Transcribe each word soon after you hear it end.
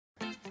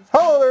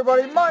Hello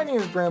everybody, my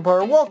name is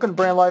BrandoLife, welcome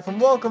to BrandoLife, and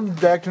welcome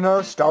back to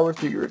another Star Wars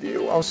figure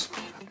review. I was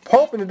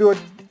hoping to do a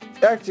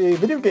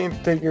video game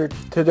figure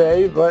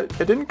today, but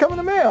it didn't come in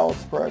the mail,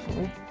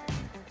 surprisingly.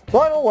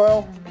 But oh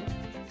well.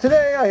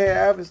 Today I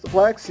have is the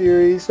Black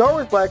Series, Star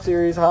Wars Black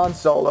Series Han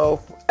Solo,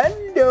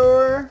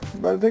 Endor.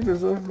 But I think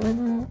there's I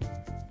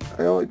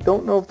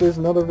don't know if there's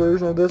another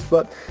version of this,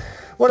 but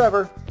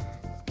whatever.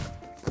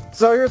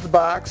 So here's the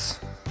box.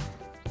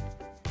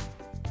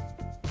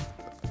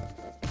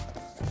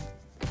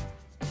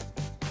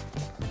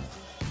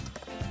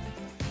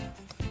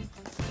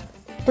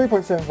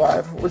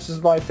 .75, which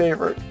is my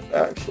favorite,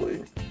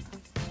 actually,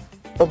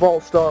 of all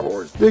Star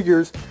Wars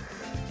figures.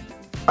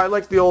 I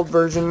like the old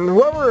version.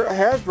 Whoever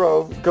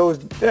Hasbro goes,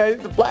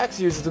 the Black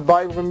Series is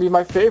going to be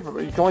my favorite,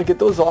 but you can only get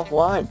those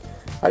offline.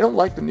 I don't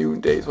like the new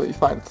days what you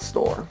find at the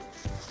store.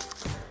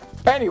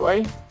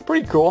 Anyway,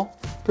 pretty cool,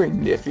 pretty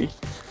nifty.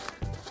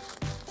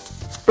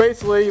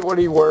 Basically, what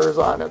he wears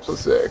on Episode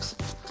 6.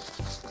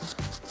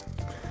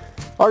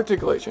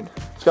 Articulation.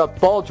 It's got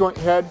ball joint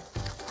head,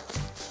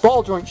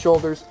 ball joint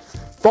shoulders,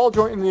 ball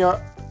joint in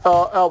the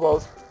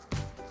elbows.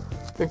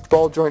 I think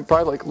ball joint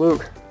probably like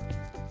Luke.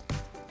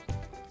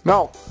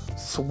 No,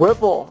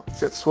 swivel.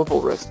 He's got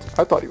swivel wrist.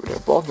 I thought he would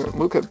have ball joint.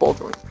 Luke had ball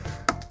joint.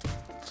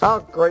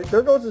 Oh, great.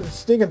 There goes the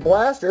stinking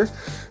blaster.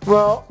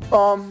 Well,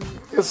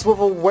 a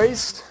swivel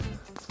waist.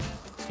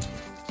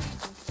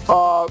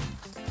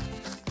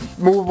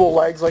 Movable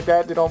legs like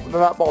that. They're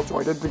not ball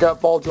jointed. They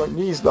got ball joint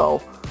knees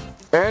though.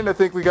 And I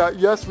think we got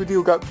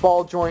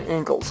ball joint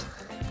ankles.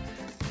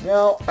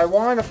 Now, I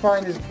want to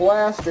find his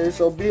blaster,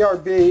 so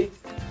BRB.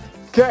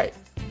 Okay,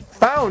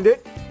 found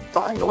it,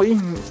 finally.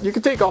 You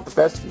can take off the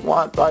vest if you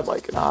want, but I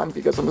like it on,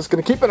 because I'm just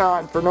going to keep it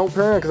on for no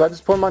apparent, because I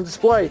just put him on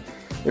display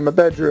in my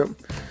bedroom.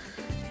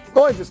 The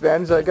only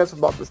disadvantage, I guess,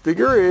 about this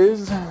figure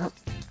is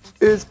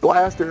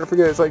blaster. I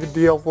forget, it's like a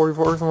DL44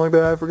 or something like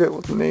that. I forget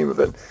what the name of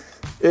it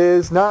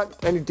is.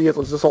 Not any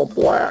detail, it's just all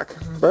black.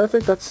 But I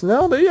think that's,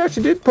 no, they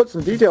actually did put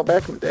some detail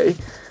back in the day.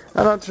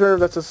 I'm not sure if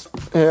that's just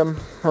him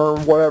or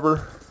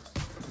whatever.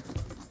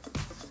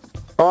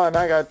 Oh, and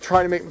I gotta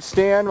try to make him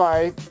stand.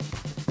 My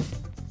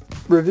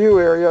review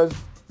area is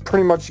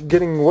pretty much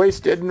getting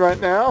wasted right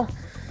now.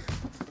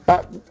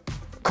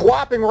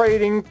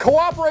 Cooperating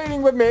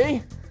with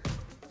me.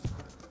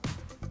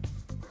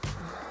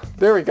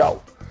 There we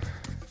go.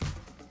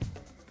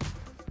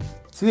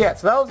 So yeah,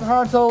 so that was the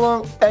Han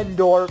Solo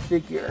Endor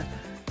figure.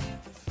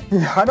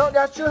 I'm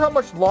not sure how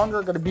much longer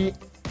I'm gonna be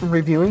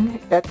reviewing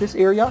at this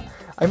area.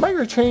 I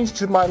might change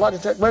to my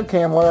Logitech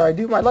webcam where I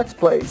do my Let's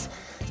Plays.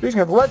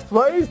 Speaking of Let's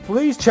Plays,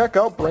 please check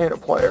out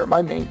BrandoLife,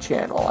 my main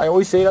channel. I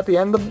always say it at the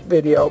end of the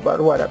video,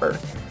 but whatever.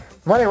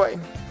 Well, anyway,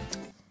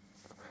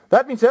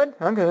 that being said,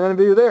 I'm going to end the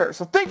video there.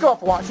 So thank you all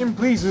for watching.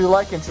 Please do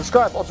like and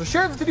subscribe. Also,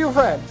 share this video with a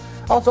friend.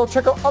 Also,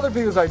 check out other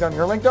videos I've done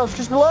here. Link down in the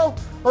description below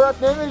or at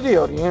the end of the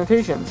video, the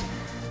annotations.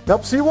 And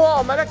I'll see you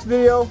all in my next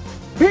video.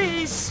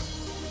 Peace!